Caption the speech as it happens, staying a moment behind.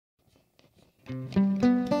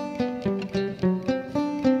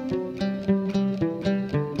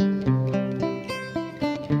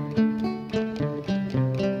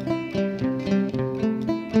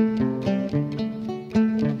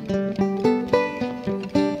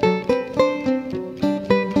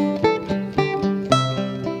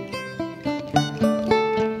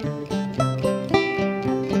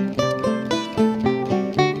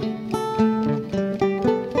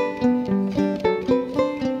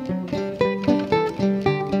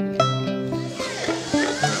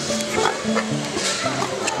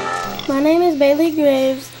My name is Bailey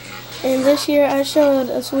Graves, and this year I showed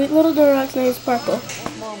a sweet little Durox named Sparkle.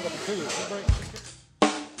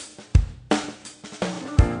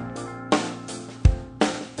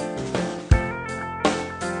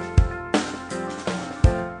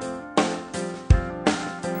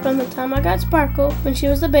 From the time I got Sparkle, when she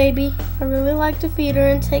was a baby, I really liked to feed her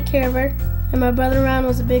and take care of her, and my brother Ryan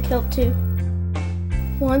was a big help too.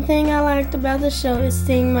 One thing I liked about the show is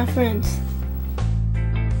seeing my friends.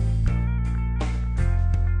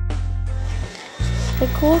 The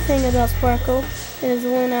cool thing about Sparkle is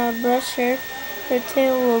when I brush her, her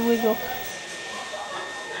tail will wiggle.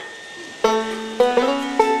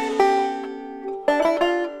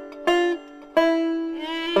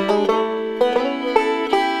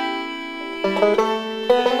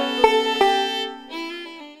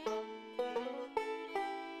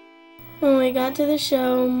 When we got to the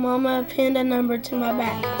show, Mama pinned a number to my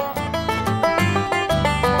back.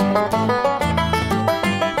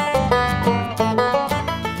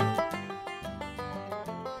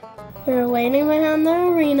 We were waiting behind the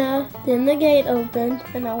arena, then the gate opened,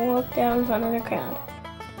 and I walked out in front of the crowd.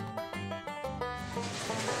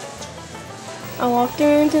 I walked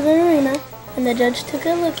her into the arena, and the judge took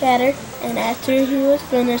a look at her, and after he was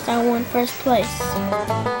finished, I won first place.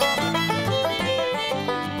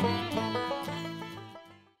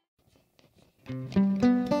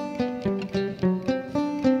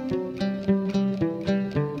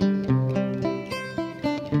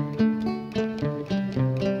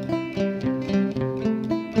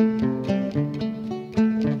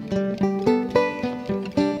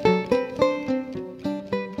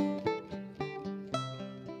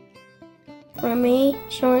 For me,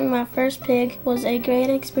 showing my first pig was a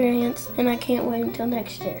great experience, and I can't wait until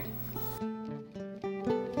next year.